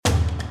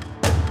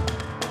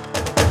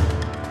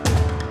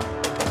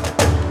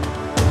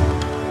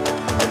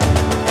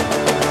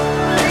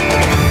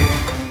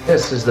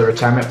This is the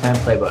Retirement Plan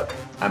Playbook.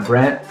 I'm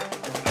Brent,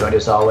 joined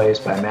as always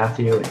by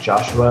Matthew and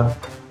Joshua,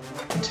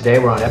 and today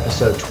we're on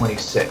episode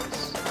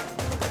 26.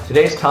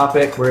 Today's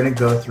topic, we're going to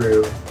go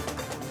through,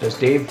 does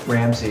Dave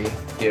Ramsey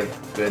give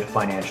good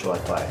financial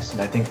advice?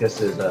 And I think this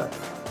is a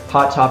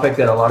hot topic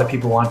that a lot of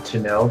people want to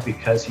know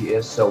because he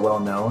is so well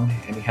known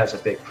and he has a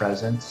big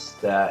presence.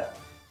 That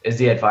is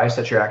the advice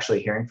that you're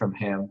actually hearing from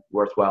him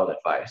worthwhile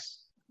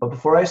advice? But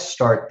before I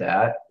start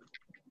that,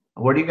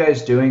 what are you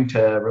guys doing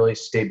to really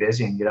stay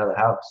busy and get out of the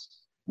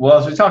house? Well,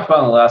 as we talked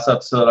about in the last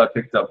episode, I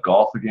picked up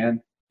golf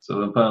again. So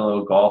I've been playing a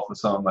little golf with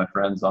some of my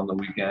friends on the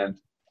weekend.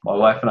 My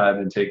wife and I have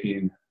been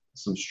taking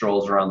some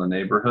strolls around the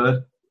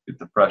neighborhood, get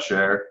the fresh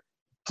air.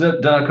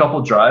 Done a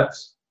couple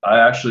drives. I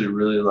actually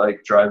really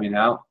like driving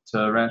out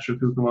to Rancho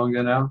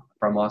Cucamonga now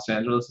from Los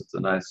Angeles. It's a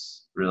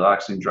nice,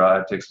 relaxing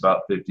drive. Takes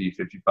about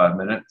 55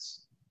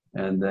 minutes.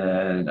 And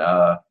then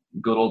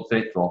good old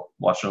faithful,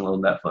 watching a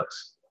little Netflix.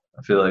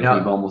 I feel like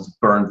we've almost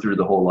burned through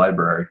the whole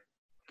library.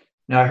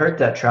 Now, I heard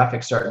that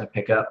traffic's starting to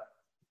pick up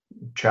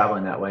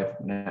traveling that way,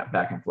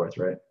 back and forth,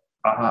 right?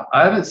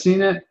 I haven't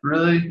seen it,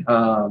 really.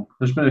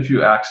 There's been a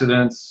few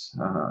accidents.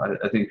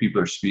 I think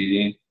people are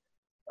speeding.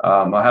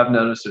 I have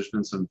noticed there's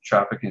been some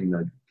traffic in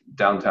the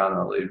downtown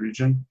LA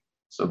region.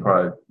 So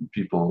probably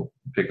people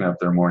picking up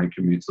their morning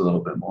commutes a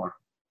little bit more.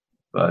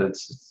 But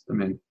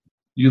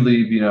you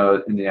leave,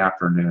 in the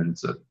afternoon.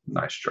 It's a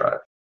nice drive.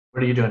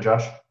 What are you doing,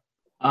 Josh?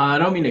 I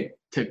don't mean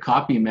to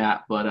copy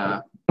Matt,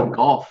 but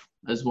golf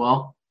as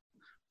well.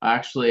 I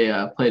actually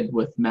played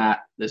with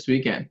Matt this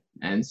weekend,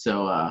 and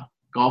so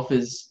golf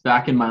is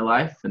back in my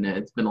life, and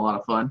it's been a lot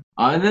of fun.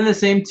 And then the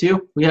same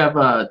too, we have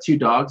two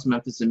dogs,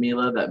 Memphis and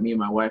Mila, that me and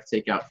my wife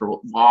take out for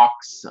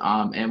walks,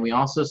 and we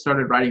also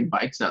started riding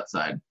bikes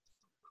outside.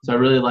 So I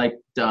really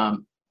liked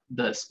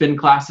the spin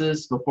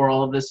classes before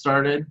all of this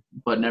started,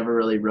 but never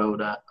really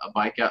rode a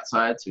bike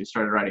outside, so we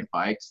started riding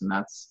bikes, and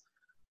that's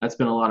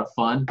been a lot of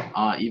fun.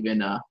 Even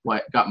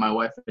got my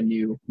wife a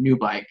new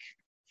bike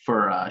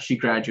for she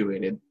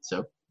graduated.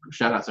 So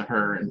shout out to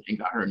her and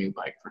got her a new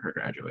bike for her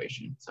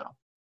graduation. So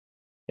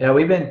yeah,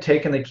 we've been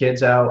taking the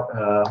kids out.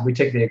 We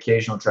take the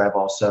occasional drive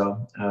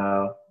also,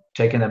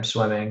 taking them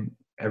swimming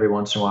every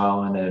once in a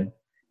while. And then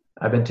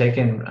I've been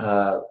taking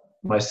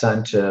my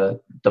son to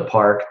the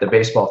park. The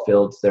baseball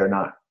fields, they're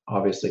not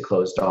obviously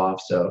closed off.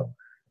 So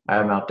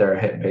I'm out there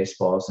hitting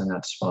baseballs, and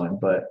that's fun.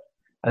 But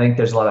I think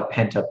there's a lot of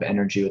pent-up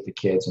energy with the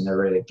kids, and they're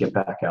ready to get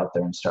back out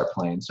there and start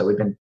playing. So we've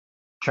been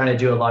trying to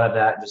do a lot of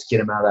that, just get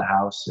them out of the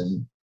house.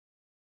 And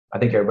I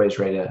think everybody's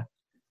ready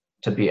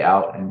to be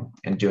out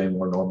and doing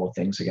more normal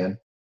things again.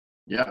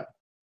 Yeah.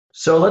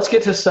 So let's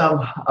get to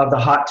some of the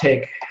hot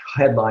take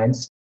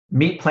headlines.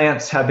 Meat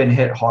plants have been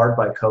hit hard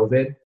by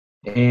COVID.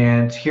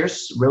 And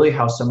here's really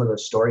how some of the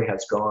story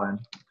has gone.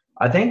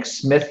 I think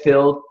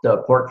Smithfield, the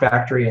pork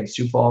factory in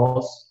Sioux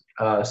Falls,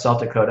 South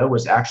Dakota,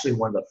 was actually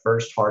one of the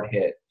first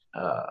hard-hit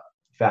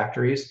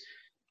factories.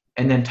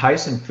 And then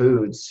Tyson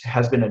Foods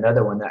has been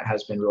another one that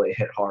has been really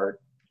hit hard.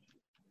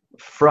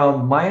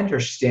 From my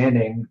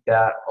understanding,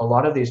 that a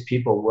lot of these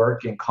people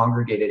work in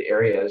congregated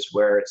areas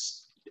where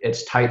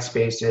it's tight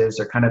spaces,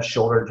 they're kind of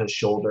shoulder to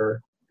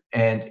shoulder.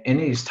 And in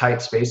these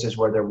tight spaces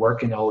where they're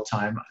working the whole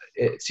time,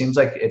 it seems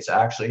like it's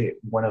actually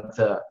one of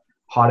the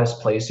hottest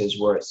places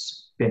where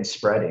it's been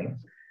spreading.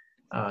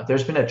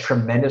 There's been a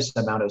tremendous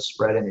amount of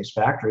spread in these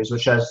factories,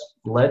 which has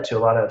led to a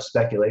lot of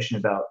speculation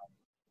about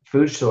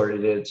food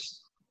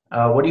shortages.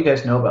 What do you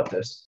guys know about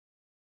this?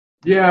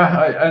 Yeah,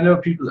 I know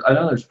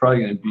there's probably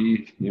going to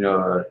be,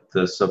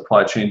 the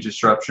supply chain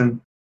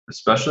disruption,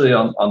 especially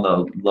on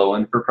the low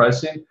end for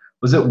pricing.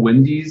 Was it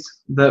Wendy's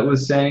that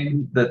was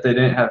saying that they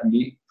didn't have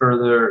meat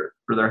for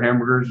their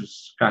hamburgers?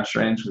 It's kind of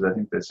strange because I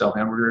think they sell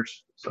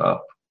hamburgers.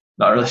 So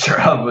not really sure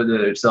how, but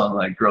they're selling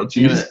like grilled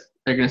cheese.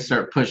 They're going to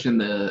start pushing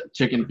the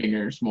chicken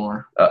fingers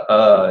more.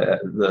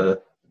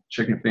 The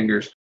chicken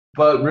fingers.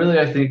 But really,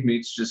 I think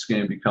meat's just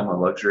going to become a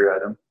luxury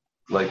item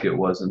like it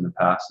was in the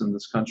past in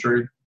this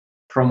country.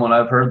 From what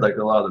I've heard, like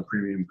a lot of the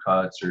premium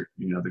cuts or,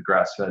 the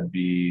grass-fed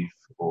beef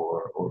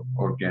or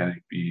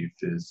organic beef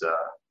is a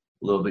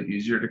little bit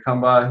easier to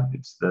come by.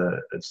 It's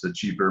the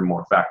cheaper,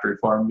 more factory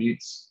farm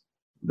meats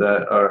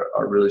that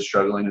are really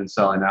struggling and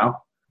selling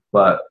out.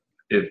 But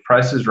if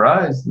prices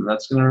rise, then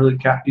that's going to really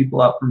cap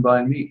people out from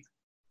buying meat.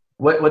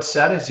 What's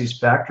sad is these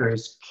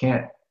factories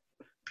can't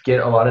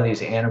get a lot of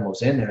these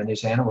animals in there, and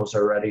these animals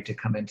are ready to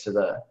come into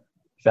the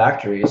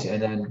factories,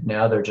 and then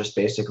now they're just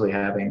basically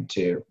having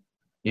to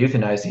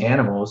euthanize the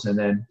animals, and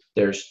then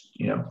there's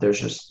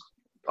just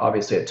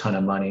obviously a ton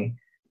of money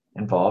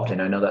involved,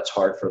 and I know that's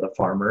hard for the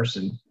farmers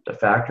and the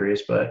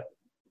factories, but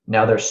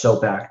now they're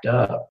so backed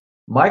up.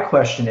 My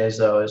question is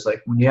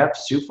like when you have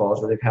Sioux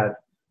Falls where they've had I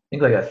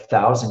think like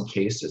 1,000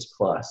 cases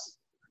plus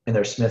in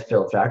their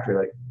Smithfield factory,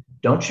 like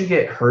don't you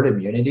get herd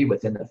immunity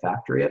within the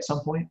factory at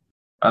some point?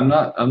 I'm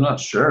not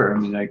sure.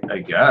 I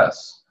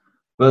guess,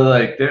 but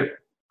like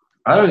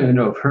I don't even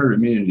know if herd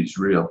immunity is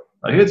real.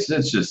 Like it's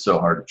just so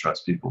hard to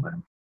trust people,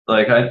 man.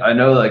 Like I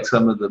know like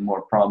some of the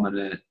more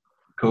prominent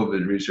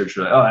COVID researchers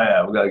are like, oh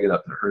yeah, we gotta get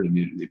up to herd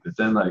immunity. But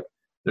then like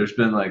there's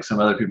been like some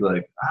other people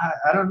like,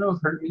 I don't know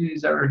if herd immunity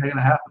is ever going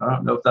to happen. I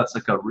don't know if that's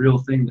like a real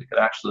thing that could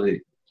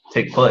actually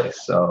take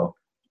place. So,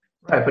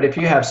 right. But if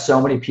you have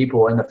so many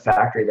people in the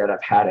factory that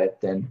have had it,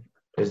 then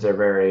is they're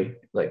very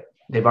like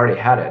they've already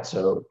had it,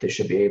 so they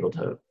should be able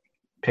to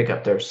pick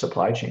up their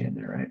supply chain in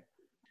there, right?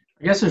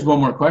 I guess there's one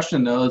more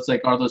question though. It's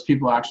like, are those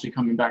people actually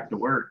coming back to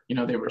work? You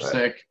know, they were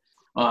sick.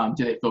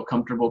 Do they feel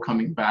comfortable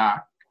coming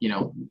back? You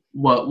know,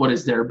 what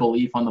is their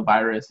belief on the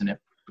virus? And if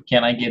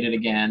can I get it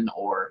again,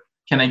 or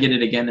can I get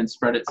it again and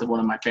spread it to one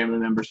of my family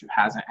members who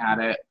hasn't had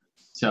it?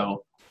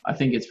 So I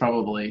think it's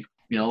probably,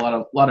 you know,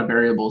 a lot of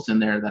variables in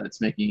there that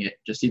it's making it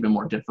just even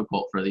more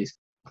difficult for these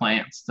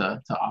plants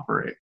to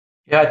operate.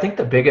 Yeah, I think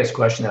the biggest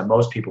question that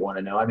most people want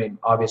to know, I mean,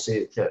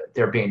 obviously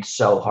they're being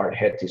so hard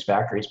hit, these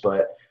factories,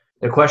 but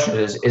the question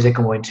is it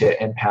going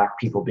to impact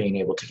people being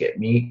able to get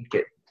meat,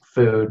 get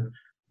food?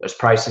 Is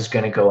prices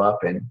going to go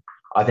up? And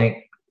I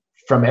think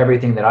from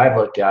everything that I've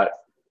looked at,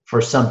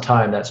 for some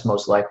time, that's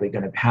most likely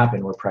going to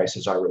happen where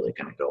prices are really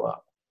going to go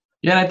up.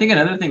 Yeah, and I think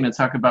another thing to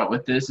talk about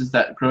with this is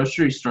that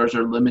grocery stores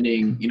are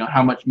limiting, you know,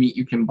 how much meat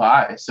you can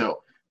buy.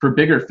 So for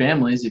bigger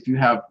families, if you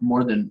have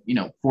more than, you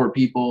know, 4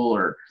 people,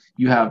 or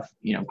you have,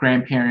 you know,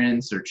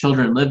 grandparents or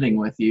children living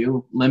with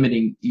you,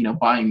 limiting, you know,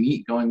 buying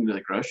meat, going to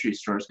the grocery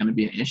store is going to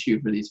be an issue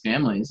for these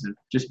families of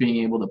just being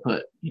able to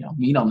put, you know,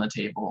 meat on the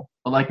table.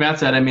 But like Matt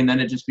said, I mean, then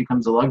it just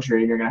becomes a luxury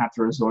and you're going to have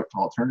to resort to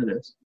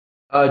alternatives.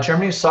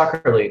 Germany's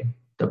soccer league,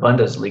 the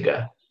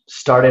Bundesliga,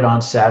 started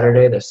on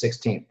Saturday, the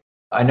 16th.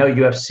 I know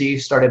UFC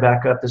started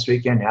back up this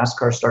weekend.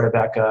 NASCAR started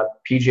back up.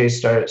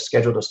 PGA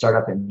scheduled to start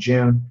up in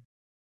June.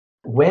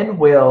 When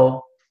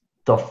will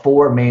the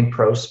 4 main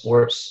pro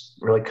sports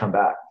really come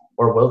back,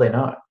 or will they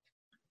not?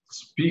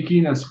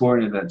 Speaking of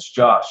sporting events,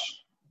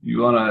 Josh,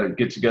 you want to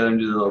get together and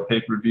do the little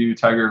pay-per-view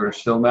Tiger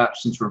versus Phil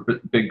match since we're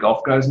big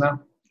golf guys now?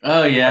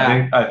 Oh,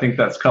 yeah. I think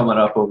that's coming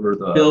up over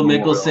the Phil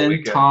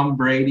Mickelson, Tom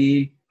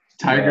Brady,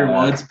 Tiger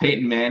Woods,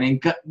 Peyton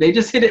Manning. They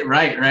just hit it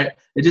right?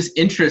 It just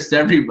interests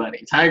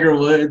everybody. Tiger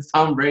Woods,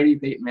 Tom Brady,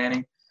 Peyton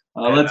Manning.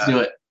 Let's do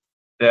it.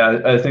 Yeah,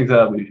 I think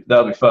that'll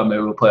be fun.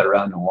 Maybe we'll play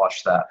around and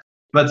watch that.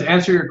 But to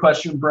answer your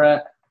question,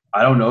 Brent,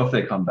 I don't know if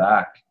they come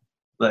back.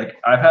 Like,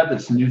 I've had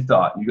this new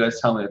thought. You guys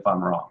tell me if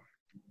I'm wrong.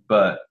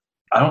 But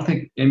I don't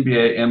think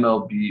NBA,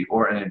 MLB,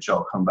 or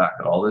NHL come back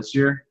at all this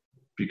year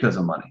because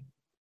of money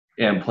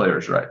and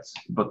players' rights.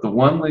 But the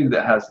one league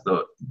that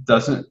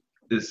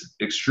is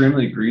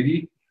extremely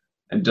greedy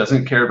and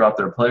doesn't care about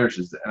their players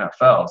is the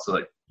NFL. So,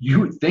 like, you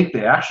would think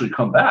they actually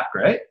come back,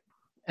 right?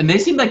 And they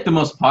seem like the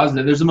most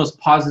positive. There's the most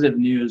positive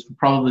news,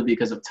 probably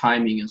because of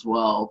timing as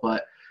well.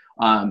 But,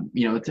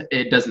 you know,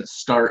 it doesn't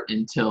start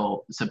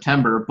until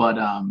September. But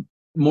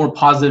more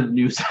positive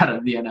news out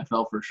of the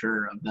NFL for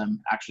sure of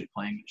them actually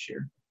playing this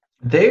year.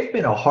 They've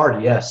been a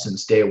hard yes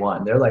since day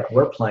one. They're like,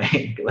 we're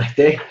playing. Like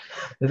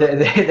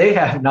they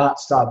have not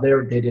stopped.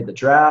 They did the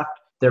draft.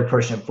 They're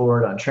pushing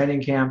forward on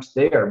training camps.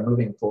 They are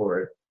moving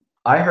forward.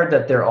 I heard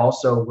that they're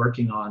also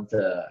working on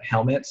the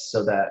helmets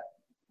so that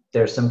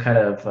there's some kind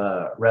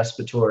of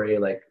respiratory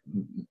like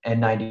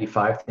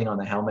N95 thing on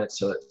the helmet,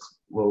 so it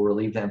will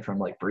relieve them from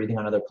like breathing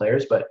on other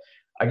players. But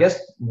I guess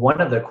one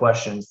of the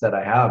questions that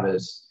I have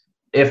is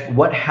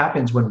what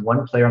happens when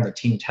one player on the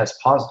team tests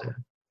positive?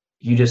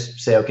 You just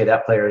say, okay,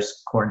 that player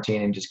is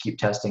quarantined and just keep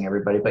testing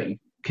everybody, but you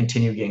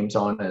continue games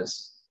on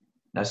as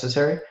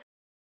necessary?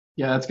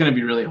 Yeah, that's going to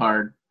be really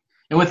hard.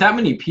 And with that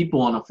many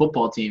people on a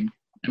football team,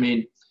 I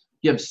mean,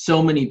 you have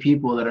so many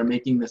people that are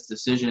making this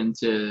decision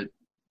to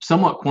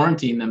somewhat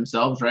quarantine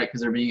themselves, right?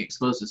 Because they're being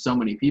exposed to so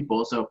many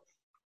people. So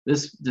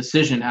this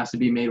decision has to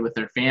be made with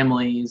their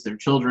families, their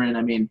children.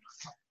 I mean,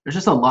 there's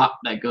just a lot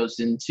that goes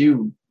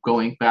into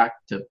going back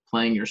to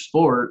playing your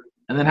sport.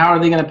 And then how are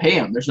they going to pay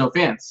them? There's no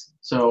fans.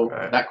 So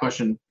that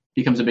question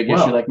becomes a big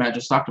issue like Matt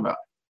just talked about.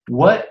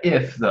 What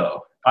if,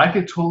 though, I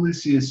could totally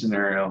see a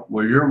scenario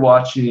where you're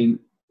watching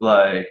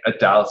like a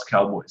Dallas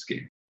Cowboys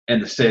game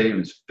and the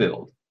stadium is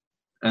filled.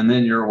 And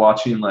then you're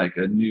watching like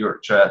a New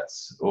York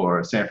Jets or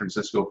a San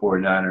Francisco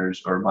 49ers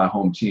or my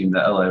home team, the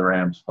LA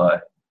Rams, play.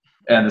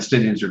 And the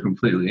stadiums are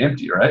completely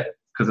empty, right?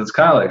 Because it's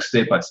kind of like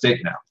state by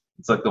state now.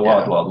 It's like the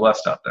Wild Wild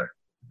West out there.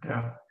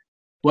 Yeah.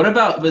 What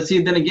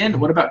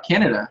about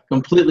Canada?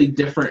 Completely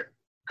different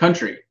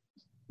country.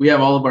 We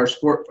have all of our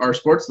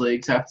sports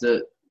leagues have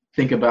to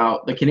think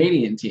about the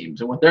Canadian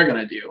teams and what they're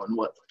going to do and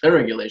what their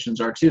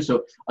regulations are too.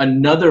 So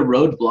another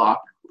roadblock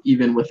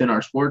even within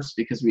our sports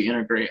because we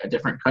integrate a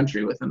different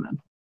country within them.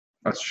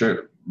 That's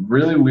true.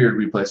 Really weird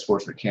we play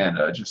sports for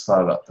Canada. I just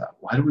thought about that.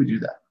 Why do we do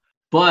that?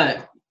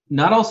 But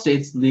not all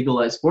states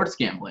legalize sports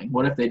gambling.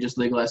 What if they just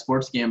legalize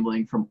sports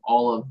gambling for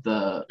all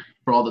the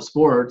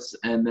sports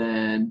and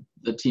then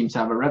the teams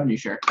have a revenue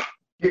share?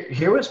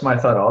 Here was my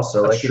thought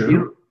also. That's like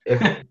true.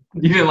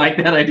 You didn't like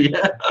that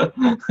idea?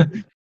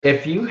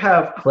 If you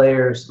have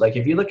players, like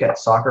if you look at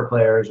soccer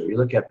players or you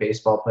look at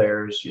baseball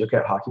players, you look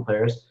at hockey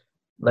players,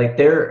 like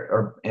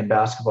in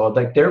basketball,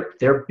 like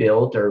their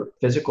build, their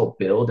physical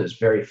build is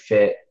very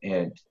fit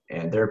and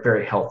they're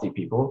very healthy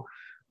people.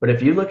 But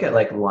if you look at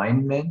like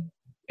linemen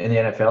in the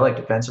NFL, like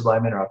defensive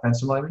linemen or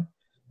offensive linemen,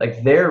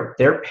 like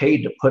they're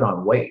paid to put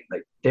on weight.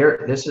 Like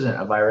this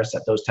isn't a virus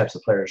that those types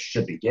of players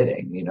should be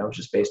getting,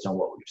 just based on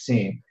what we've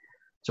seen.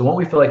 So won't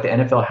we feel like the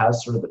NFL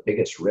has sort of the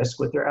biggest risk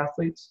with their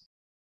athletes?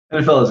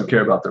 NFL doesn't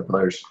care about their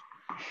players.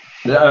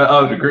 Yeah,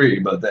 I would agree,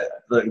 but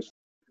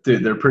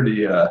dude, they're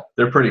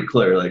pretty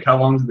clear. Like, how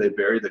long did they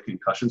bury the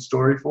concussion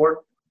story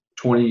for?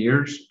 20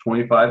 years,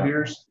 25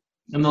 years?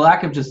 And the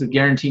lack of just the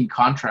guaranteed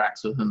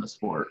contracts within the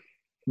sport.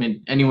 I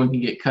mean, anyone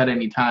can get cut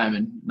anytime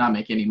and not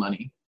make any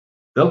money.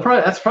 That's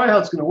probably how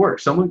it's going to work.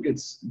 Someone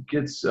gets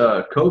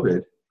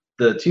COVID,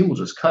 the team will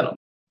just cut them.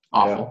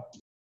 Awful.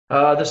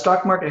 Yeah. The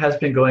stock market has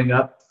been going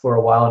up for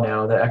a while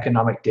now. The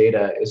economic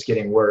data is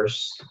getting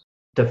worse.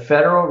 The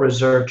Federal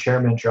Reserve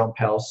Chairman Jerome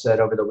Powell said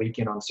over the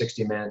weekend on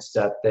 60 Minutes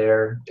that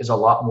there is a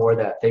lot more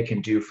that they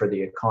can do for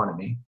the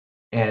economy.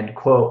 And,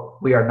 quote,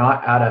 "We are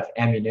not out of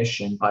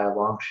ammunition by a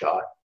long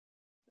shot."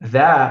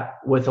 That,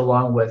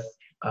 along with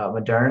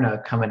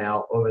Moderna coming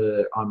out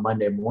on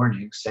Monday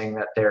morning saying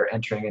that they're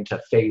entering into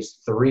phase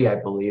 3, I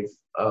believe,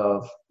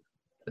 of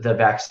the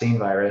vaccine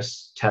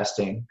virus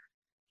testing.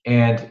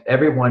 And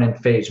everyone in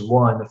phase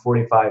 1, the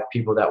 45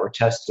 people that were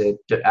tested,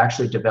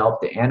 actually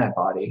developed the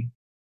antibody.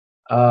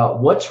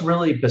 What's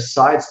really,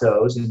 besides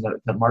those and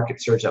the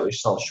market surge that we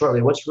saw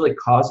shortly, what's really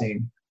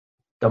causing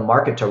the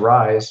market to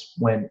rise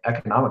when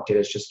economic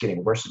data is just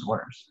getting worse and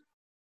worse?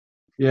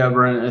 Yeah,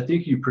 Brian, I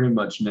think you pretty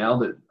much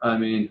nailed it. I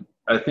mean,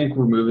 I think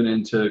we're moving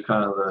into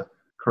kind of the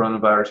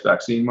coronavirus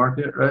vaccine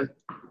market, right?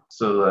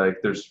 So,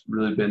 like, there's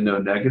really been no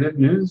negative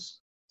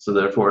news. So,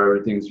 therefore,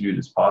 everything's viewed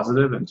as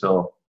positive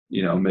until,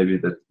 maybe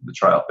the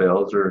trial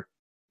fails or,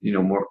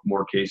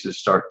 more cases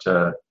start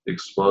to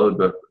explode.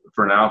 But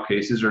for now,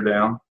 cases are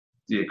down.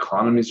 The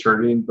economy's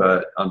hurting,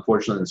 but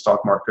unfortunately, the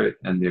stock market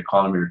and the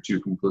economy are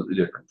two completely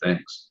different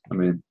things. I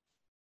mean,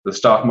 the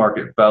stock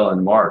market fell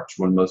in March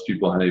when most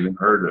people hadn't even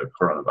heard of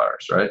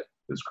coronavirus, right? It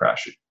was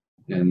crashing.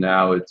 And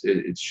now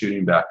it's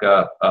shooting back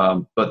up.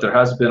 But there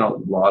has been a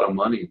lot of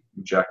money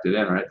injected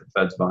in, right? The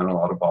Fed's buying a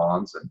lot of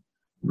bonds. And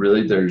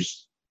really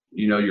there's,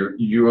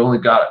 you only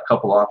got a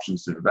couple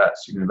options to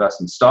invest. You can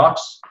invest in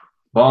stocks,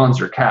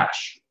 bonds, or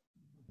cash.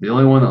 The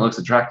only one that looks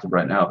attractive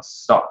right now is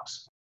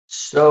stocks.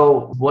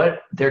 So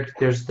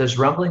there's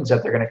rumblings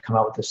that they're going to come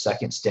out with a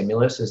second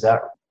stimulus. Is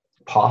that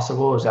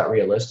possible? Is that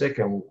realistic?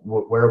 And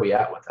where are we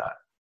at with that?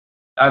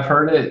 I've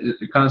heard it.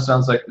 It kind of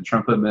sounds like the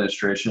Trump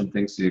administration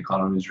thinks the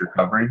economy is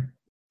recovering,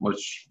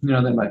 which,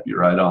 they might be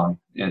right on,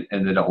 and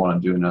they don't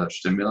want to do another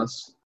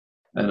stimulus.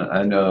 And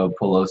I know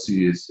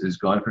Pelosi is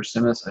going for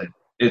stimulus.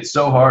 It's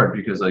so hard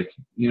because,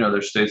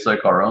 there's states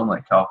like our own,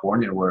 like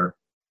California, where,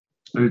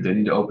 dude, they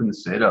need to open the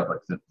state up.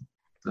 Like,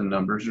 the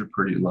numbers are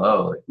pretty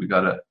low. Like, we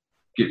got to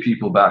get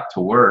people back to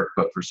work,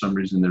 but for some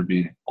reason they're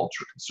being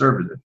ultra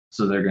conservative.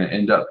 So they're going to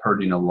end up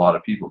hurting a lot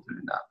of people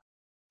doing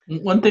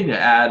that. One thing to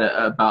add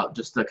about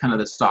just the kind of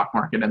the stock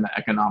market and the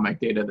economic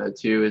data though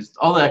too is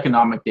all the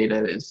economic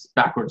data is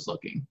backwards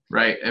looking,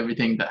 right?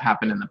 Everything that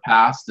happened in the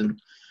past. And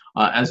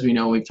as we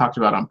know, we've talked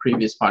about on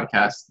previous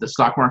podcasts, the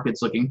stock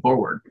market's looking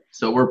forward.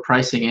 So we're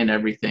pricing in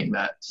everything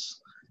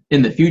that's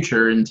in the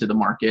future into the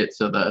market.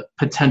 So the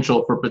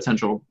potential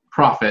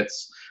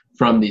profits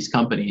from these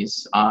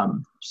companies.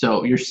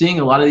 So you're seeing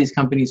a lot of these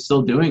companies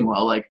still doing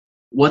well. Like,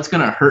 what's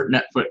going to hurt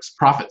Netflix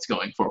profits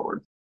going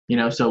forward?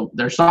 So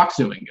their stock's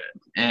doing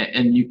good.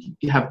 And you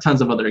have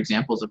tons of other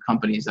examples of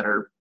companies that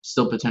are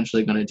still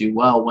potentially going to do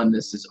well when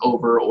this is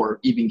over or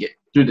even get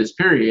through this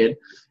period.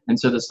 And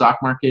so the stock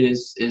market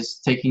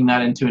is taking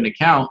that into an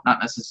account, not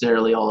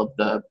necessarily all of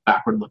the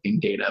backward-looking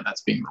data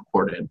that's being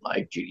reported,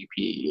 like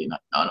GDP and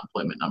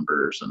unemployment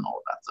numbers and all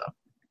of that stuff.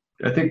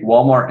 I think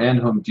Walmart and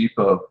Home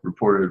Depot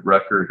reported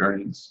record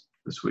earnings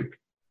this week.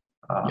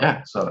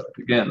 So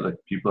again,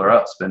 people are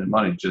out spending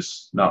money,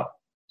 just not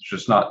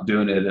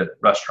doing it at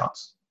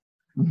restaurants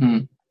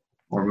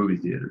or movie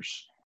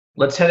theaters.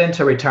 Let's head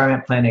into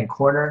retirement planning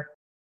corner.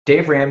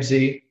 Dave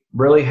Ramsey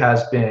really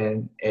has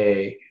been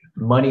a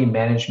money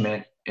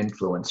management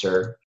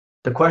influencer.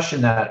 The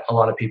question that a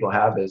lot of people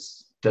have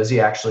is, does he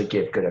actually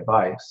give good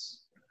advice?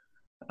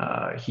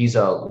 He's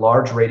a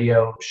large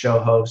radio show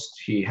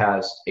host. He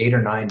has 8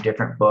 or 9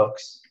 different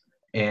books,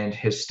 and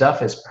his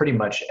stuff is pretty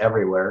much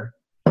everywhere.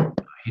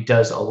 He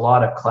does a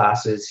lot of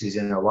classes. He's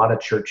in a lot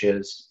of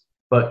churches.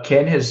 But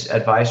can his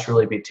advice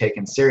really be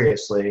taken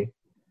seriously?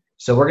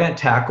 So we're going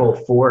to tackle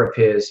 4 of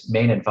his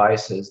main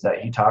advices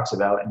that he talks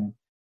about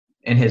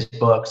in his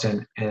books,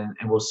 and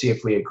we'll see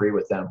if we agree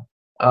with them.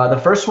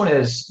 The first one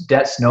is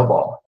debt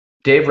snowball.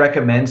 Dave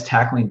recommends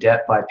tackling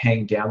debt by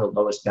paying down the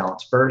lowest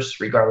balance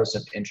first, regardless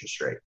of interest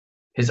rate.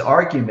 His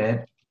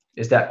argument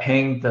is that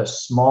paying the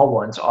small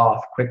ones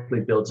off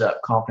quickly builds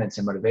up confidence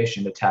and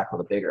motivation to tackle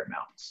the bigger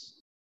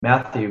amounts.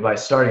 Matthew, by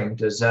starting,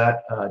 do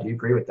you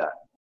agree with that?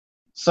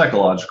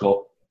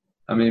 Psychological.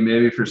 I mean,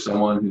 maybe for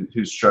someone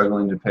who's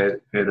struggling to pay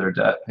their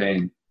debt,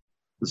 paying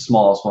the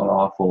smallest one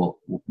off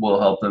will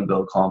help them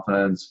build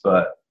confidence,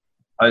 but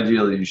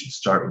ideally you should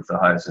start with the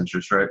highest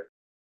interest rate.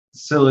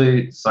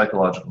 Silly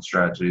psychological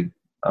strategy.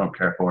 I don't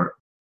care for it.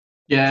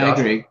 Yeah, Josh? I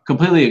agree.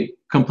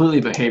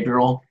 Completely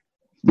behavioral.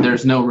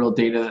 there's no real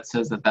data that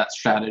says that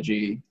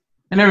strategy,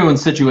 and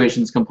everyone's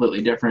situation is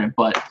completely different,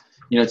 but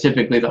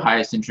typically the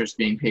highest interest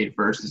being paid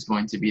first is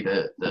going to be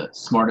the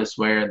smartest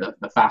way or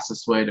the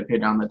fastest way to pay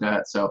down the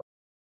debt. So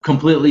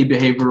completely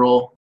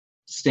behavioral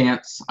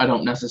stance. I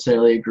don't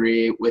necessarily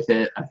agree with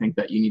it. I think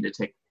that you need to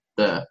take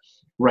the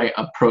right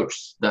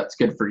approach that's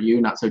good for you,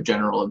 not so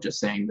general of just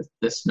saying that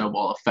this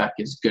snowball effect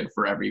is good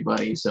for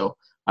everybody. So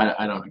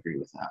I don't agree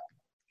with that.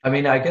 I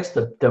mean, I guess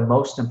the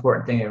most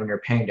important thing when you're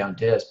paying down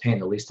debt is paying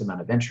the least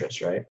amount of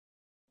interest, right?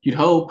 You'd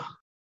hope.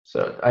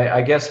 So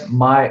I guess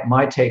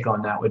my take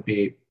on that would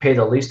be pay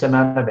the least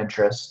amount of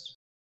interest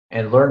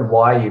and learn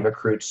why you've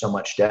accrued so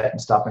much debt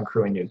and stop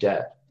accruing new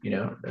debt.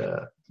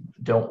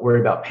 Don't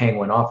worry about paying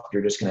one off if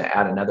you're just going to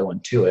add another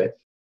one to it.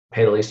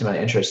 Pay the least amount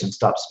of interest and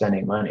stop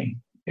spending money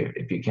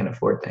if you can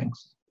afford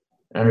things.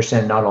 I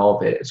understand not all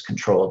of it is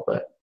controlled,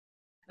 but.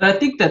 And I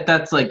think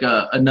that's like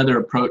another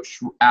approach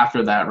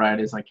after that, right,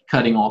 is like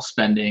cutting all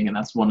spending. And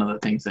that's one of the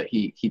things that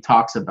he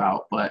talks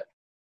about. But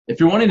if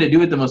you're wanting to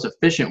do it the most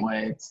efficient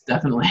way, it's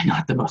definitely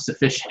not the most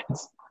efficient.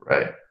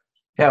 Right.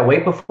 Yeah,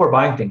 wait before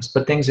buying things.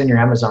 Put things in your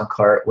Amazon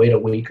cart, wait a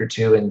week or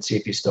two and see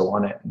if you still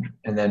want it,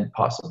 and then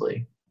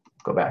possibly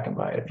go back and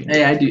buy it if you need.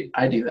 Hey,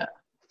 I do that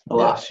a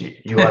lot. Yes,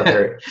 you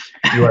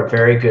are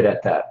very good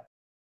at that.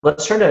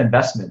 Let's turn to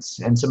investments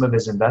and some of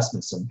his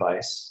investments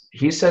advice.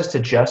 He says to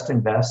just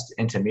invest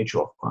into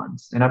mutual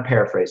funds, and I'm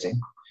paraphrasing.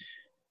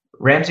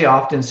 Ramsey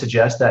often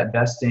suggests that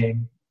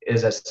investing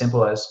is as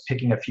simple as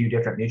picking a few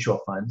different mutual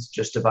funds.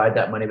 Just divide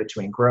that money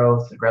between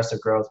growth,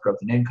 aggressive growth, growth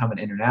in income, and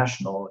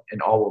international,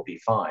 and all will be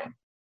fine.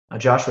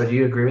 Joshua, do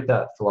you agree with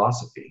that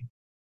philosophy?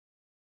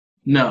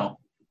 No.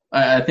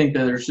 I think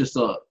that there's just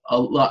a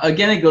lot.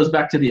 Again, it goes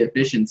back to the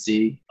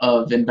efficiency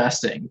of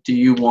investing. Do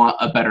you want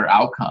a better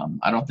outcome?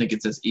 I don't think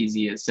it's as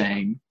easy as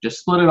saying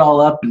just split it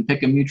all up and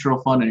pick a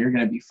mutual fund and you're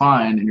going to be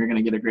fine and you're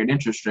going to get a great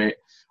interest rate.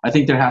 I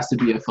think there has to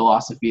be a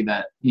philosophy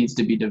that needs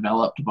to be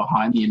developed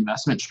behind the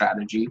investment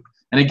strategy.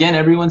 And again,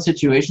 everyone's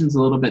situation is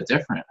a little bit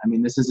different. I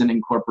mean, this isn't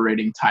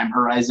incorporating time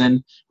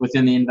horizon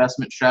within the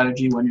investment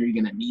strategy. When are you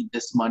going to need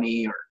this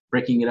money, or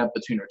breaking it up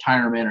between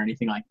retirement or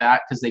anything like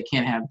that, because they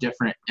can have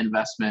different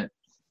investment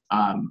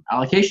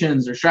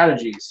allocations or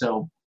strategies.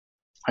 So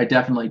I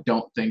definitely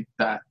don't think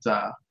that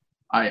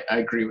I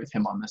agree with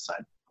him on this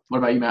side. What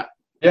about you, Matt?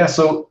 Yeah,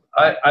 so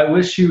I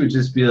wish he would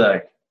just be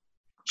like,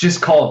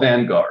 just call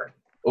Vanguard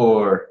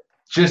or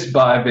just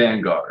buy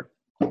Vanguard.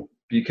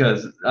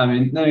 Because, I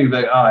mean, then you'd be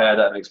like, oh, yeah,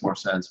 that makes more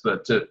sense.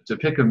 But to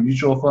pick a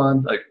mutual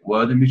fund, like,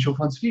 what are the mutual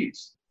fund's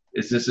fees?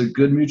 Is this a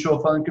good mutual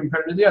fund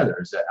compared to the other?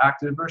 Is it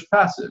active versus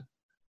passive?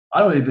 I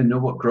don't even know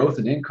what growth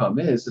and income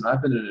is, and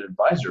I've been an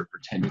advisor for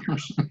 10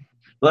 years.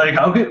 Like,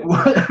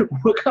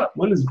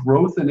 what does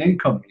growth and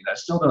income mean? I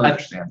still don't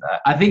understand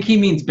that. I think he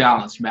means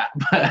balance, Matt.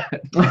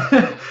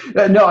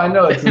 No, I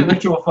know it's a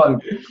mutual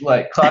fund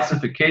like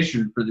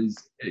classification for these,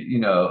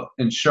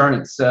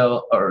 insurance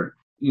sale or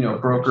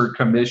broker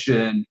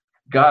commission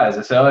guys.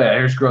 I say, oh yeah,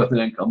 here's growth and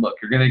income. Look,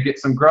 you're gonna get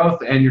some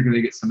growth and you're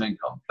gonna get some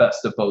income.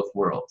 Best of both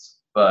worlds.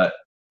 But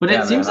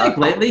it seems like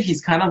lately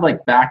he's kind of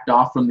like backed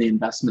off from the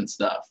investment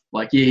stuff.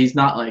 Like he's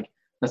not like.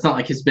 That's not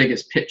like his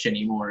biggest pitch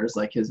anymore, is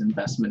like his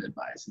investment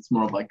advice. It's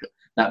more of like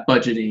that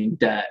budgeting,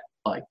 debt,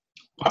 like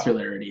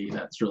popularity.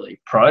 That's really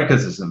probably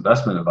because his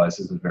investment advice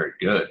isn't very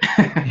good.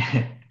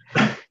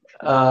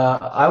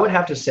 I would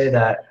have to say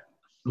that,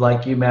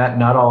 like you, Matt,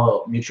 not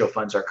all mutual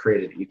funds are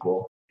created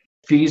equal.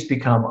 Fees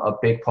become a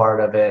big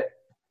part of it.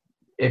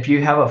 If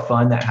you have a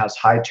fund that has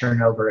high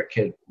turnover, it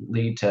could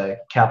lead to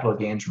capital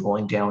gains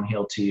rolling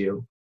downhill to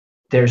you.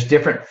 There's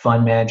different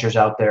fund managers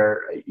out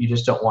there. You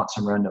just don't want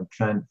some random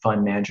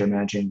fund manager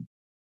managing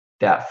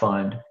that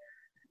fund.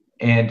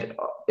 And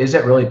is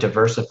it really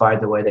diversified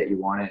the way that you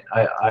want it?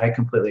 I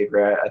completely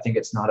agree. I think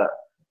it's not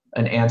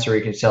an answer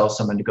you can tell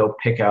someone to go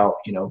pick out,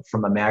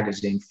 from a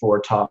magazine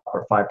 4 top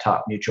or 5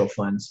 top mutual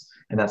funds,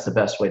 and that's the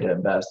best way to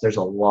invest. There's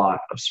a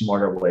lot of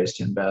smarter ways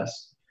to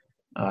invest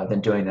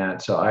than doing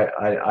that. So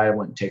I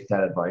wouldn't take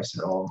that advice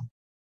at all.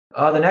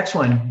 The next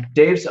one,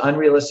 Dave's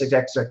unrealistic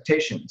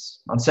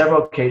expectations. On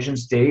several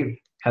occasions, Dave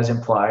has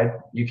implied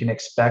you can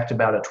expect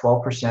about a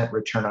 12%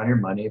 return on your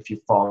money if you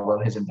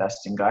follow his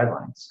investing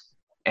guidelines,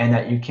 and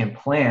that you can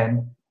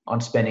plan on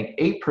spending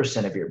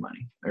 8% of your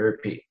money. I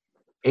repeat,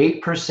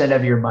 8%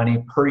 of your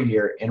money per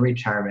year in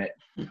retirement,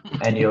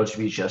 and you'll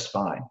be just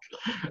fine.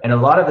 And a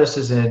lot of this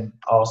is in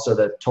also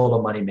the Total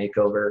Money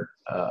Makeover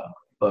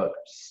book.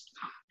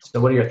 So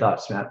what are your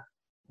thoughts, Matt?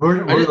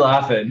 We're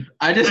laughing.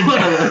 I just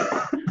want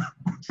to...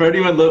 For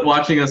anyone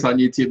watching us on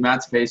YouTube,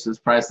 Matt's face was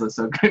priceless,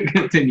 so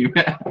continue,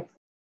 Matt.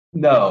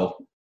 No,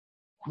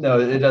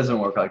 it doesn't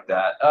work like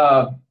that.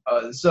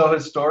 So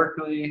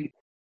historically,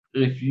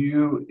 if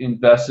you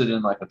invested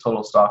in like a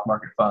total stock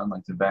market fund,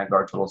 like the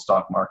Vanguard Total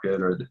Stock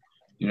Market or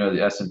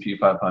the S&P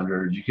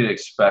 500, you could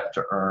expect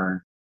to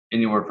earn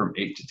anywhere from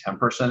 8 to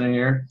 10% a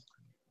year.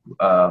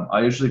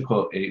 I usually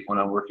quote 8 when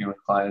I'm working with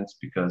clients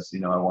because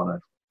I want to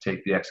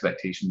take the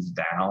expectations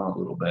down a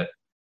little bit.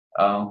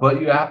 But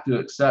you have to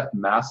accept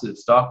massive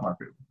stock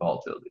market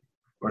volatility.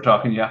 We're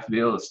talking you have to be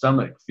able to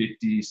stomach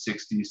 50,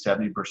 60,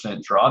 70%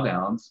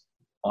 drawdowns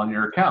on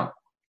your account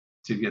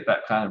to get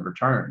that kind of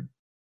return.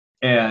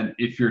 And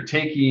if you're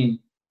taking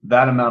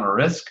that amount of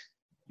risk,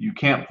 you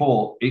can't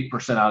pull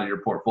 8% out of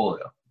your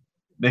portfolio.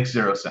 Makes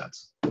zero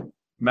sense.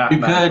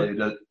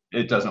 Mathematically,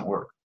 it doesn't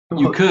work.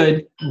 You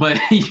could, but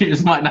you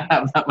just might not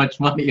have that much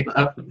money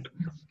left.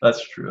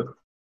 That's true.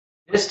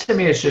 This to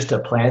me is just a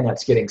plan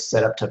that's getting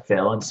set up to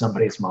fail in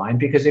somebody's mind,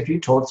 because if you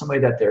told somebody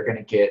that they're going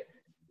to get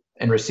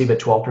and receive a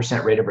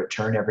 12% rate of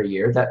return every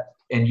year,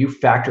 and you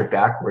factored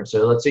backwards.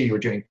 So let's say you were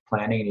doing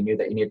planning and you knew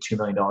that you needed $2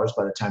 million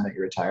by the time that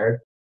you retired,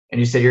 and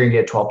you said you're going to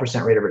get a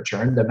 12% rate of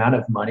return, the amount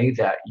of money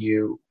that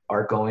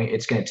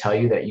it's going to tell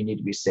you that you need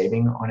to be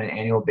saving on an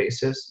annual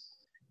basis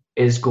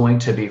is going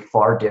to be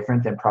far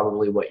different than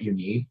probably what you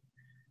need.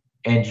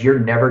 And you're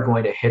never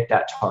going to hit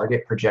that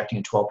target projecting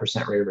a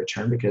 12% rate of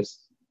return, because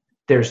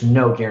there's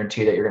no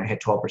guarantee that you're going to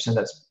hit 12%.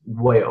 That's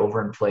way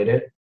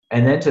overinflated.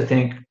 And then to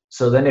think,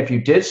 so then if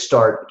you did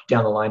start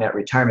down the line at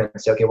retirement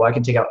and say, okay, well, I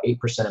can take out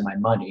 8% of my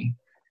money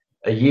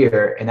a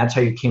year, and that's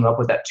how you came up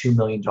with that $2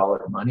 million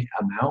money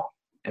amount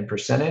and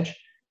percentage,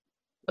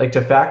 like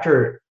to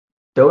factor,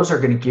 those are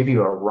going to give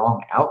you a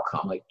wrong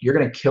outcome. Like you're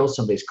going to kill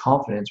somebody's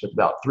confidence with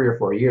about 3 or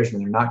 4 years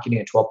when they're not getting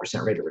a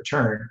 12% rate of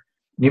return.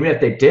 And even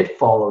if they did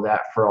follow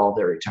that for all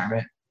their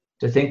retirement,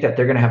 to think that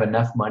they're going to have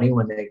enough money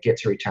when they get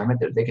to retirement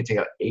that they can take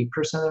out 8%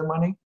 of their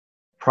money,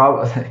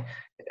 probably.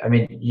 I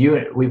mean,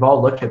 we've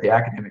all looked at the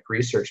academic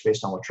research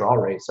based on withdrawal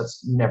rates.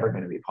 That's never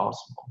going to be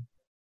possible.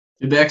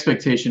 The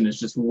expectation is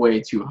just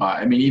way too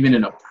high. I mean, even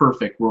in a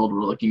perfect world,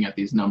 we're looking at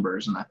these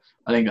numbers, and I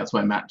think that's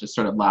why Matt just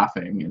started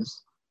laughing.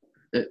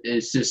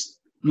 It's just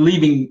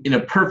in a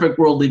perfect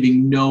world,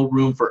 leaving no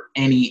room for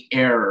any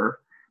error,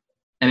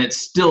 and it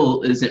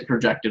still isn't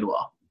projected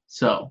well.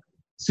 So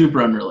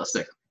super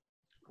unrealistic.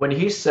 When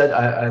he said,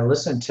 I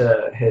listened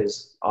to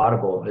his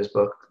Audible, his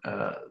book,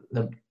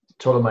 The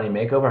Total Money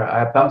Makeover.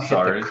 I about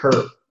hit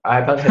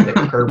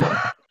the curb.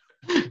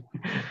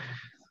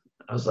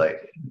 I was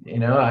like,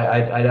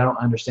 I don't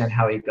understand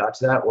how he got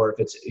to that, or if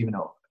it's even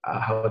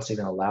how it's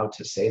even allowed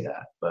to say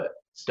that. But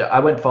I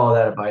wouldn't follow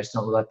that advice.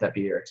 Don't let that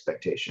be your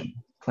expectation.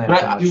 Plan for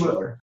much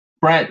lower.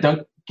 Brent,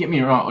 don't get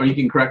me wrong, or you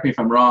can correct me if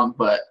I'm wrong,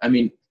 but I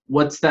mean,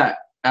 what's that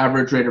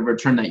average rate of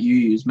return that you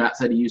use? Matt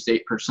said he used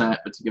 8%,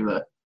 but to give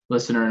the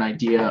listener an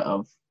idea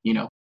of,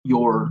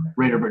 your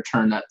rate of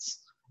return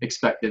that's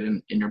expected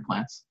in your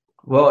plans.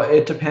 Well,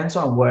 it depends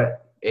on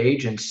what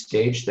age and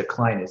stage the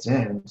client is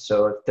in.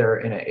 So if they're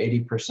in an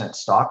 80%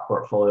 stock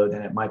portfolio,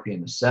 then it might be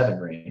in the 7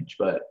 range.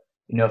 But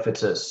if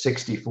it's a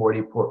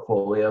 60-40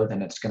 portfolio,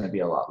 then it's going to be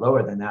a lot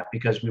lower than that,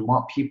 because we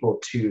want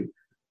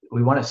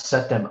to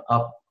set them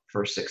up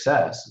for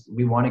success.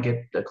 We want to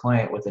get the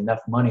client with enough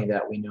money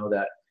that we know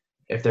that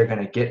if they're going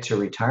to get to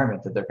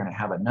retirement, that they're going to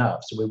have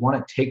enough. So we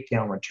want to take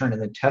down return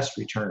and then test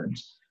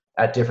returns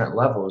at different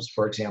levels.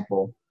 For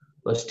example,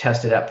 let's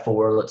test it at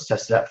 4, let's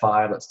test it at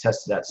 5, let's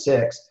test it at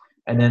 6,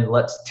 and then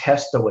let's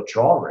test the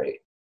withdrawal rate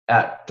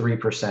at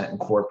 3% and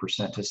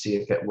 4% to see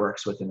if it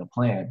works within the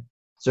plan.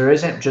 So there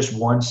isn't just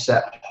one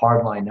set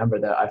hardline number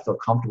that I feel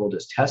comfortable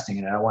just testing,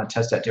 and I want to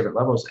test at different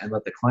levels and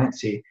let the client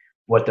see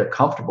what they're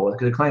comfortable with.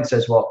 Because the client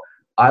says, well,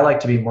 I like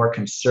to be more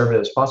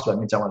conservative as possible. That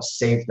means I want to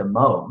save the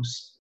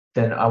most.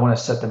 Then I want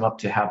to set them up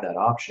to have that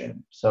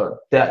option. So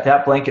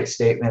that blanket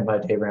statement by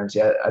Dave Ramsey,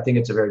 I think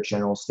it's a very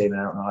general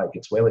statement. I don't know how he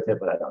gets away with it,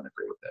 but I don't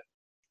agree with it.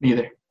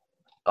 Neither.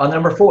 On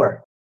number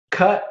 4,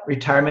 cut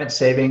retirement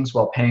savings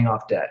while paying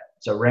off debt.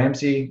 So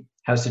Ramsey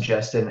has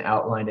suggested and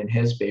outlined in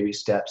his baby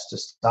steps to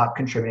stop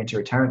contributing to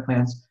retirement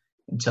plans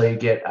until you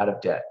get out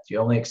of debt. The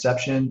only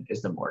exception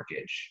is the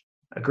mortgage.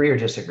 Agree or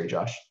disagree,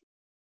 Josh?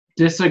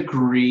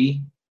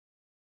 Disagree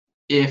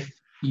if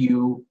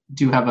you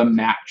do have a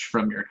match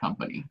from your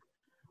company.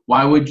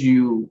 Why would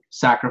you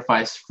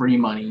sacrifice free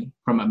money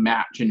from a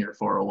match in your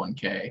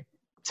 401k?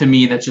 To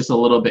me, that's just a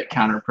little bit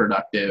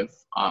counterproductive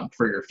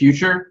for your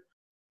future.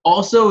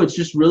 Also, it's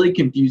just really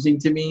confusing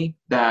to me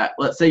that,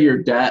 let's say your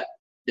debt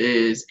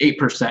is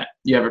 8%.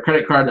 You have a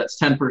credit card that's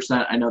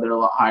 10%. I know they're a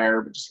lot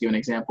higher, but just to give an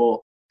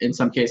example in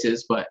some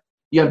cases, but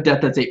you have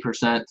debt that's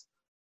 8%,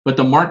 but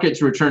the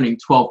market's returning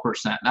 12%.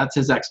 That's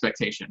his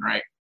expectation,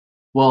 right?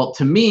 Well,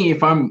 to me,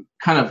 if I'm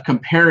kind of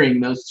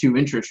comparing those two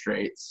interest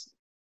rates,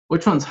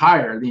 which one's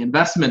higher? The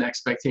investment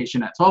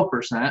expectation at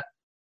 12%,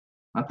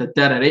 not the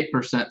debt at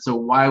 8%. So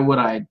why would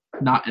I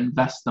not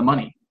invest the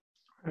money?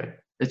 Right.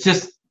 It's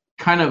just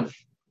kind of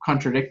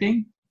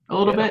contradicting a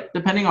little bit,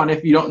 depending on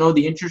if you don't know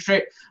the interest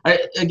rate. I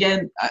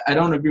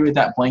don't agree with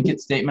that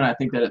blanket statement. I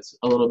think that it's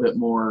a little bit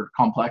more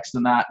complex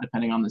than that,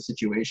 depending on the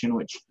situation,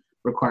 which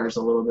requires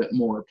a little bit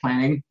more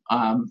planning,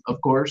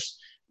 of course.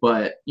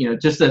 But,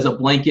 just as a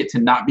blanket to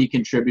not be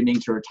contributing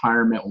to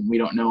retirement when we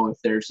don't know if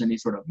there's any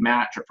sort of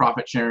match or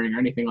profit sharing or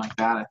anything like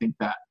that, I think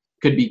that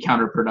could be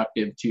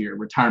counterproductive to your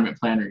retirement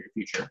plan or your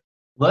future.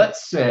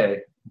 Let's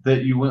say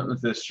that you went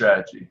with this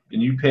strategy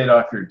and you paid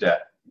off your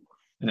debt,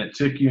 and it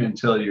took you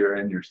until you're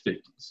in your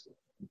 50s.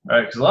 All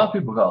right, because a lot of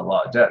people got a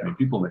lot of debt. I mean,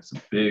 people make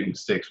some big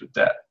mistakes with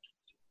debt.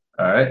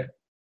 All right,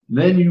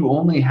 then you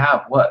only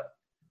have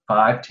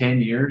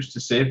 5-10 years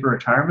to save for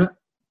retirement.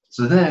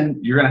 So then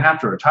you're going to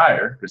have to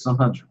retire, because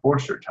sometimes you're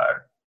forced to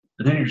retire.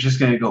 But then you're just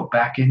going to go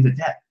back into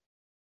debt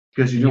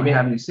because you don't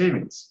have any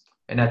savings.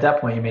 And at that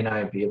point, you may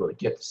not be able to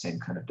get the same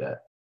kind of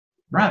debt.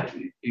 Right,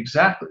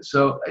 exactly.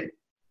 So,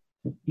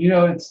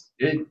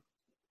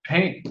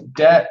 paying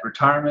debt,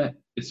 retirement,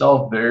 it's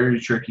all very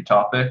tricky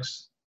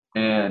topics.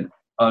 And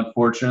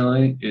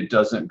unfortunately, it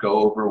doesn't go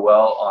over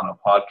well on a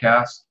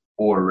podcast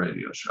or a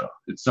radio show.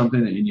 It's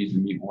something that you need to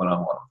meet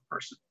one-on-one with a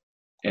person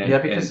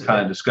and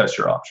kind of discuss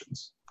your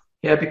options.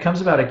 Yeah, it becomes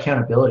about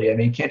accountability. I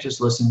mean, you can't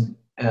just listen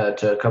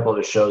to a couple of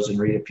his shows and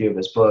read a few of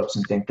his books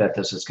and think that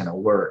this is going to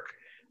work.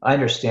 I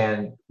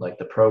understand like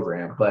the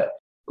program, but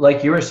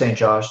like you were saying,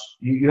 Josh,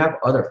 you have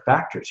other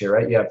factors here,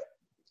 right? You have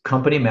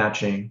company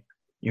matching,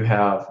 you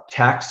have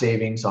tax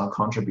savings on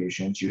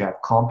contributions, you have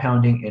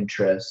compounding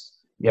interest,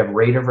 you have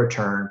rate of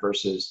return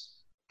versus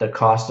the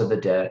cost of the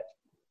debt.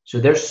 So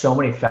there's so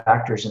many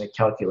factors in a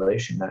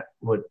calculation that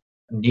would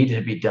need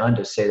to be done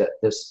to say that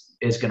this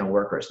is going to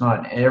work or it's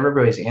not. And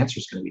everybody's answer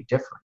is going to be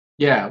different.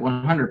 Yeah,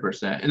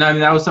 100%. And I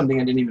mean, that was something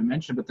I didn't even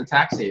mention, but the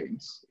tax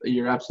savings,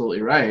 you're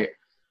absolutely right.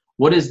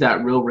 What is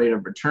that real rate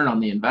of return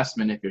on the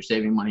investment if you're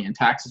saving money in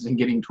taxes and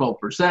getting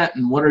 12%?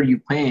 And what are you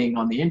paying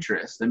on the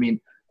interest? I mean,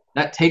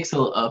 that takes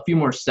a few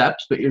more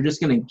steps, but you're just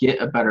going to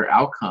get a better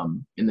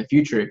outcome in the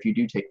future if you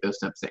do take those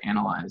steps to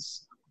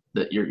analyze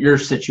your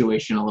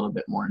situation a little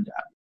bit more in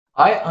depth.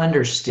 I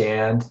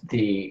understand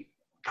the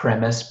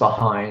premise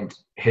behind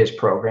his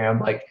program.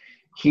 Like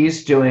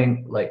he's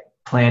doing like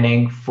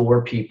planning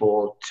for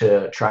people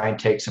to try and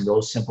take some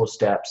real simple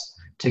steps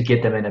to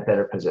get them in a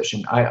better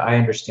position. I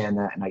understand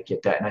that and I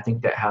get that. And I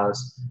think that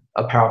has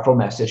a powerful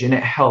message and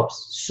it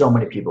helps so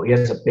many people. He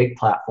has a big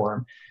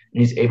platform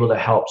and he's able to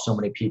help so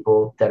many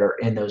people that are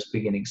in those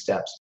beginning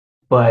steps.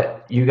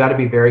 But you got to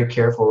be very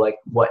careful, like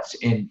what's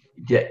in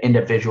the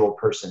individual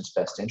person's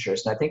best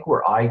interest. And I think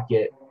where I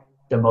get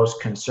the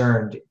most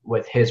concerned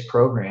with his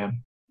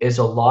program is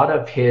a lot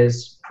of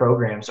his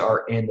programs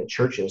are in the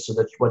churches. So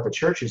that's what the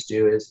churches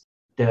do is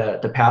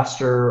the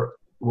pastor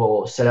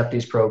will set up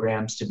these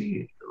programs to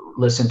be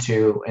listened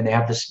to, and they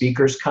have the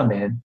speakers come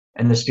in,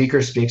 and the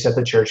speaker speaks at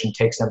the church and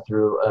takes them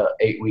through a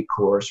 8-week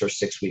course or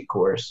 6-week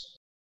course.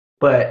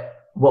 But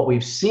what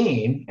we've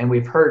seen and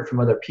we've heard from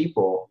other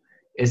people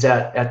is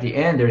that at the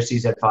end, there's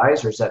these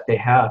advisors that they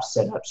have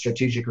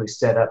strategically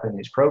set up in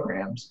these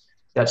programs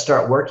that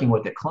start working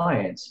with the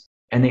clients.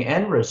 And the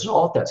end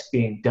result that's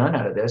being done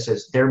out of this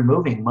is they're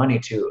moving money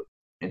to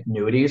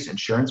annuities,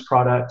 insurance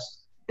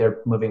products.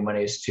 They're moving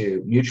monies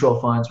to mutual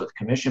funds with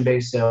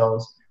commission-based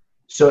sales.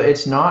 So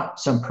it's not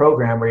some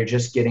program where you're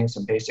just getting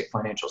some basic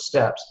financial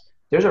steps.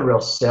 There's a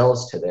real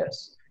sales to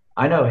this.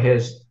 I know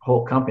his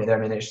whole company. I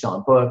mean, they're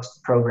selling books,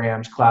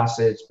 programs,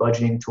 classes,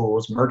 budgeting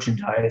tools,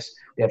 merchandise.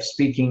 They have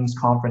speakings,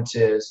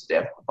 conferences. They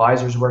have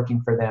advisors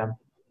working for them.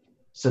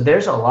 So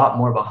there's a lot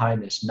more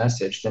behind this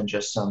message than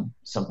just some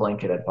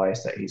blanket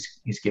advice that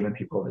he's giving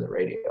people over the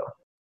radio.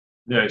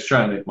 Yeah, he's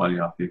trying to make money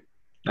off you,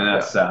 and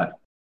that's sad.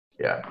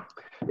 Yeah,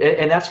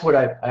 and that's what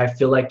I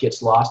feel like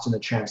gets lost in the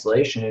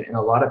translation. And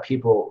a lot of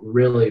people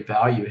really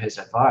value his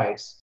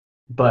advice.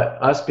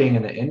 But us being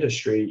in the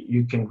industry,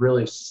 you can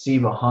really see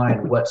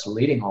behind what's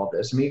leading all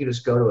this. I mean, you can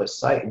just go to a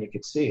site and you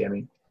can see, I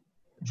mean,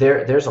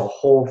 there's a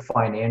whole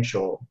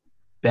financial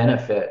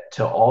benefit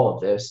to all of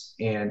this.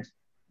 And,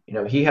 you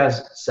know, he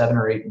has 7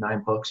 or 8,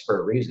 9 books for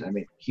a reason. I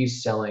mean,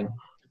 he's selling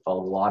a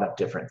lot of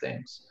different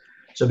things.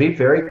 So be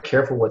very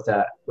careful with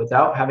that.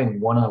 Without having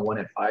one-on-one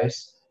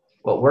advice,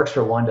 what works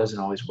for one doesn't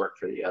always work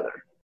for the other.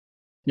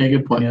 Yeah,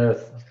 good point.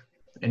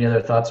 Any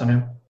other thoughts on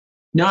him?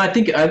 No, I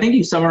think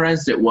you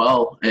summarized it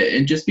well,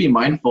 and just be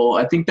mindful.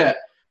 I think that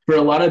for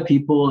a lot of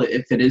people,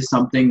 if it is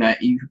something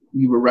that you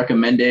were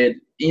recommended,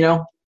 you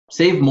know,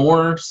 save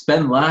more,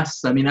 spend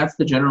less. I mean, that's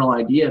the general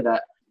idea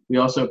that we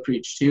also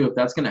preach too, if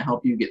that's going to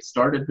help you get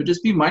started. But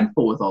just be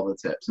mindful with all the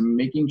tips and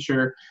making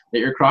sure that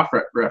you're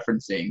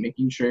cross-referencing,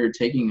 making sure you're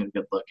taking a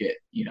good look at,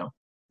 you know,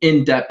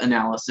 in-depth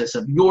analysis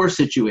of your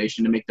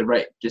situation to make the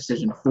right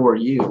decision for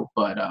you.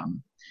 But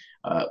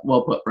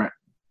well put, Brent.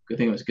 I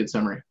think it was a good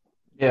summary.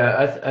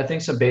 Yeah, I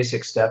think some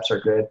basic steps are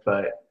good,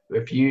 but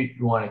if you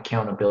want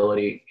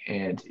accountability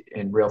and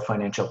real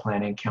financial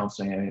planning,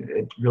 counseling,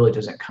 it really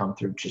doesn't come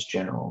through just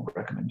general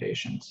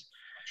recommendations.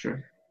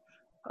 Sure.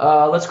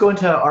 Let's go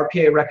into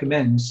RPA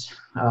recommends.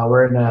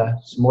 We're in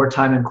some more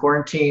time in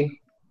quarantine.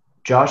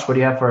 Josh, what do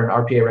you have for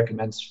an RPA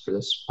recommends for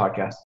this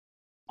podcast?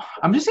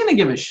 I'm just going to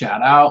give a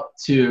shout out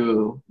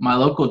to my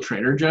local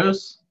Trader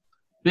Joe's.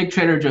 Big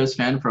Trader Joe's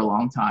fan for a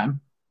long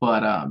time,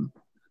 but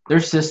their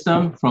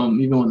system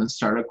from even when the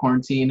start of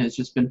quarantine has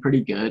just been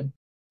pretty good.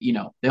 You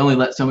know, they only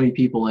let so many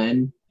people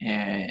in,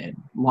 and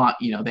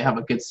you know, they have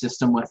a good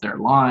system with their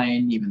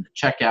line, even the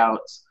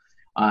checkouts.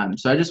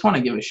 So I just want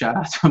to give a shout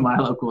out to my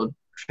local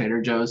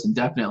Trader Joe's and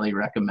definitely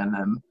recommend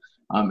them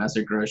as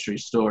a grocery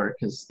store,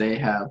 because they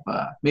have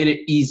made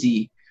it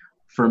easy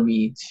for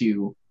me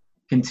to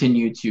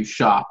continue to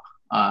shop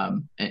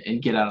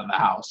and get out of the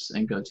house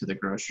and go to the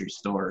grocery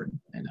store.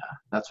 And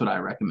that's what I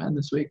recommend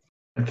this week.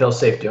 And feel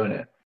safe doing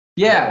it.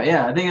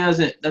 Yeah. I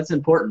think that's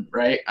important,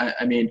 right?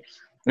 I mean,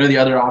 I know the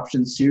other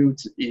options too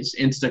is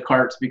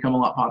Instacart's become a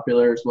lot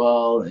popular as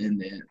well,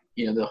 and then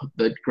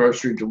the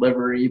grocery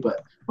delivery.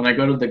 But when I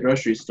go to the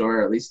grocery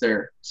store, at least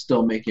they're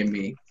still making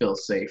me feel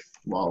safe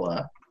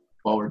while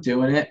we're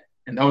doing it.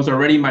 And that was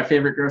already my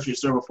favorite grocery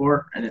store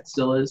before, and it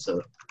still is.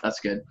 So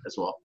that's good as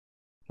well.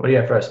 What do you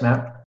have for us,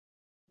 Matt?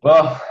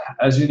 Well,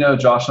 as you know,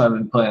 Josh and I have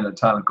been playing a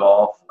ton of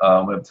golf. We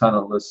have a ton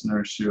of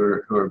listeners who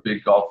are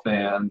big golf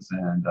fans,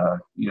 and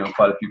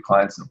quite a few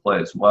clients that play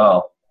as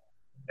well.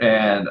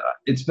 And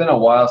it's been a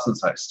while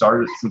since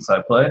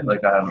I played.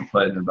 Like, I haven't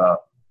played in about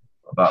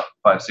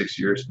 5-6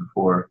 years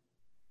before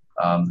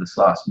this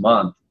last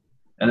month.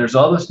 And there's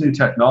all this new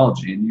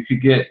technology, and you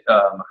could get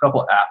a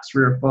couple apps for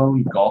your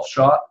phone, Golf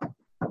Shot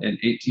and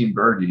 18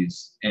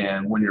 Birdies.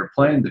 And when you're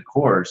playing the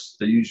course,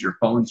 they use your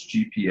phone's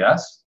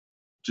GPS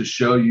to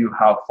show you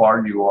how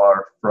far you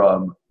are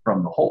from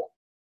the hole,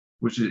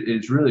 which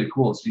is really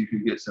cool. So you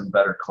could get some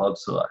better club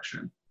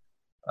selection.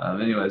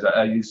 Anyways,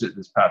 I used it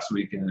this past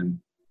weekend, and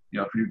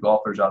for you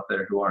golfers out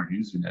there who aren't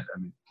using it, I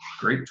mean,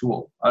 great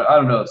tool. I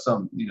don't know if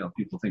some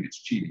people think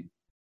it's cheating,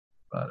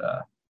 but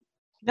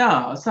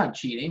no, it's not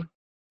cheating.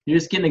 You're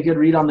just getting a good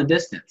read on the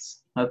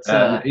distance. That's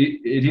it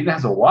even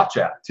has a watch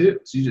app too.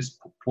 So you just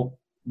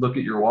look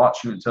at your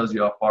watch and it tells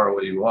you how far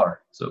away you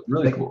are. So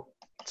really cool.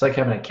 It's like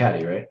having a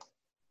caddy, right?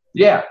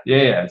 Yeah.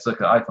 It's like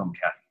an iPhone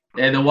caddy.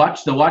 Yeah,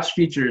 the watch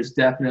feature is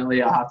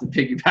definitely, I'll have to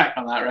piggyback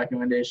on that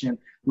recommendation.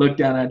 Look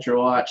down at your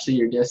watch, see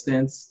your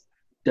distance.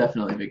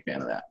 Definitely a big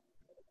fan of that.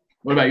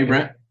 What about you,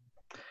 Brent?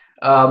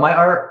 My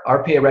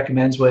RPA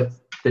recommends,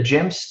 with the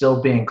gyms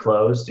still being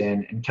closed,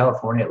 and in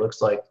California, it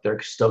looks like they're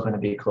still going to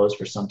be closed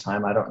for some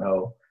time. I don't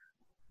know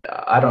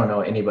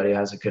anybody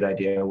has a good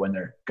idea when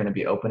they're going to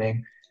be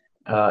opening.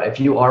 If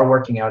you are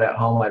working out at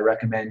home, I'd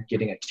recommend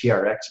getting a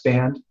TRX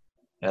band.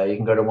 You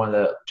can go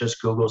to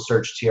just Google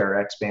search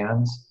TRX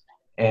bands,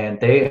 and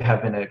they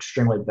have been an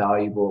extremely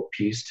valuable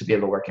piece to be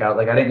able to work out.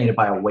 Like, I didn't need to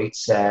buy a weight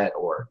set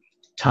or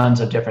tons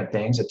of different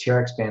things. A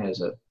TRX band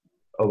is a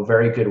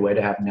very good way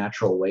to have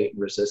natural weight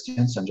and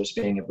resistance and just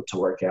being able to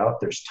work out.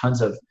 There's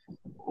tons of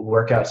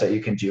workouts that you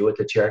can do with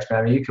the TRX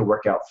band. I mean, you could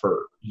work out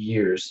for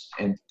years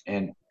and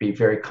be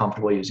very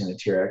comfortable using the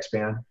TRX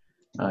band.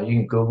 You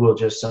can Google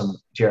just some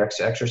TRX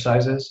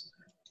exercises,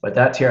 but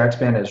that TRX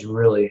band has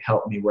really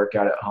helped me work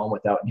out at home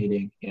without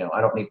needing,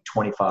 I don't need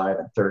 25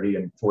 and 30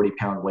 and 40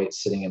 pound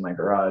weights sitting in my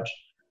garage.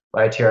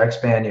 Buy a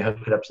TRX band, you hook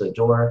it up to the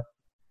door,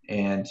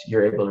 and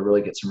you're able to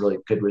really get some really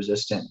good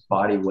resistant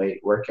body weight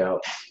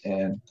workout.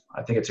 And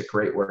I think it's a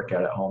great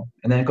workout at home.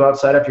 And then go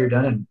outside after you're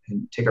done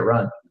and take a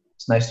run.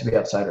 It's nice to be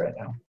outside right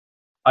now.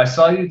 I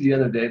saw you the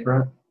other day,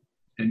 Brent,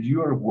 and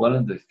you are one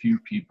of the few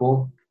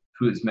people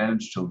who has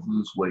managed to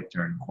lose weight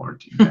during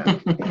quarantine,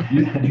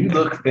 man. you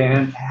look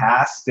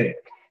fantastic.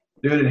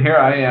 Dude, and here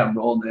I am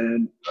rolled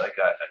in. Like,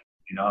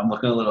 I'm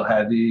looking a little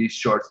heavy,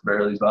 shorts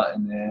barely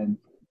buttoned in.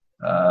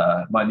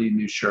 Might need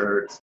new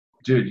shirts.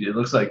 Dude, it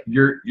looks like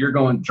you're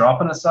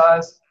dropping a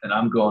size, and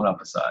I'm going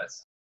up a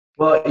size.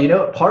 Well,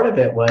 part of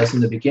it was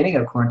in the beginning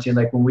of quarantine,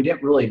 like when we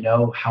didn't really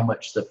know how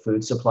much the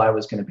food supply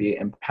was going to be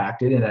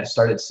impacted, and I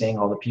started seeing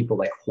all the people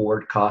like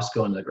hoard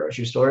Costco in the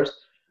grocery stores.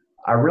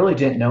 I really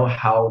didn't know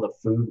how the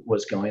food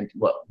was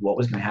what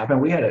was going to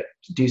happen. We had a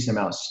decent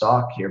amount of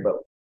stock here, but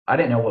I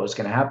didn't know what was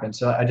going to happen.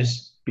 So I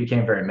just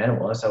became very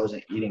minimalist. I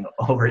wasn't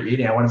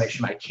overeating. I want to make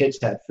sure my kids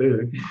had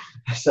food.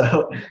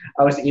 So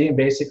I was eating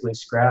basically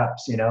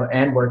scraps,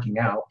 and working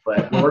out.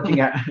 But working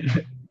out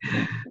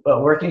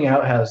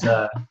has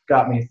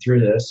got me through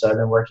this. So I've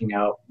been working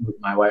out.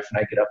 My wife and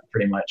I get up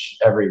pretty much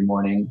every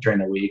morning during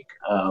the week,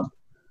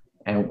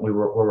 and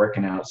we're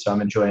working out. So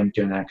I'm enjoying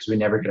doing that because we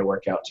never get to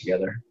work out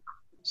together.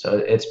 So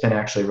it's been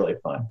actually really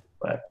fun.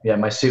 But yeah,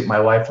 my suit, my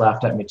wife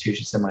laughed at me too.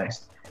 She said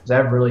because I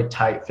have a really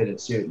tight fitted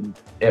suit, and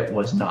it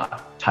was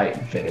not tight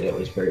and fitted. It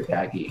was very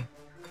baggy.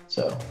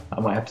 So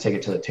I might have to take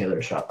it to the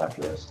tailor shop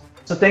after this.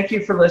 So thank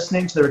you for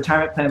listening to the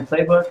Retirement Plan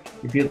Playbook.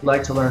 If you'd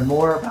like to learn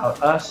more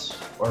about us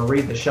or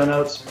read the show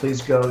notes,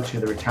 please go to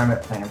the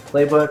Retirement Plan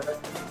Playbook.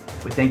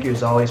 We thank you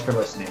as always for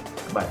listening.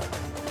 Goodbye.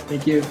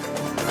 Thank you.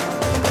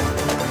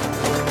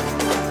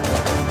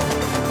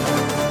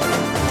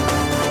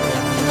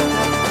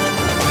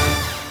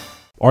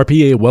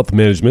 RPA Wealth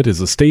Management is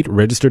a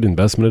state-registered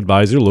investment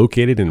advisor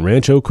located in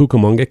Rancho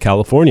Cucamonga,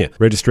 California.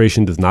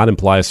 Registration does not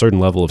imply a certain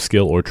level of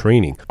skill or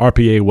training.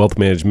 RPA Wealth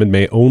Management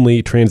may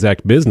only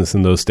transact business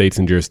in those states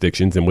and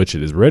jurisdictions in which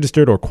it is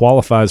registered or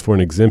qualifies for an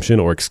exemption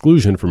or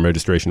exclusion from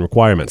registration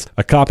requirements.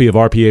 A copy of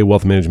RPA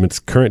Wealth Management's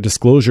current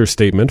disclosure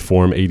statement,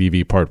 Form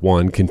ADV Part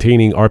 1,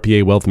 containing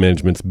RPA Wealth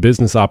Management's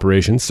business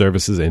operations,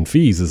 services, and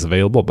fees is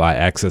available by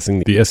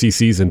accessing the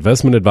SEC's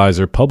Investment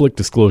Advisor public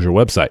disclosure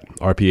website.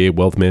 RPA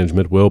Wealth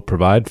Management will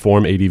provide provide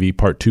Form ADV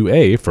Part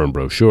 2A firm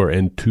brochure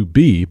and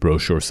 2B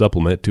brochure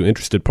supplement to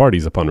interested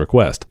parties upon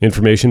request.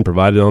 Information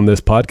provided on this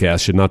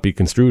podcast should not be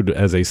construed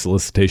as a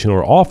solicitation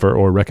or offer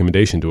or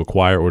recommendation to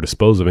acquire or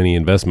dispose of any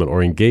investment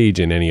or engage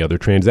in any other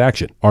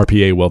transaction.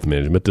 RPA Wealth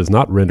Management does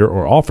not render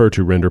or offer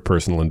to render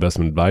personal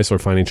investment advice or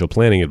financial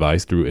planning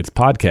advice through its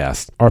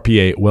podcasts.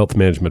 RPA Wealth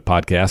Management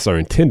podcasts are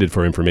intended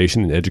for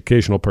information and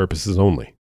educational purposes only.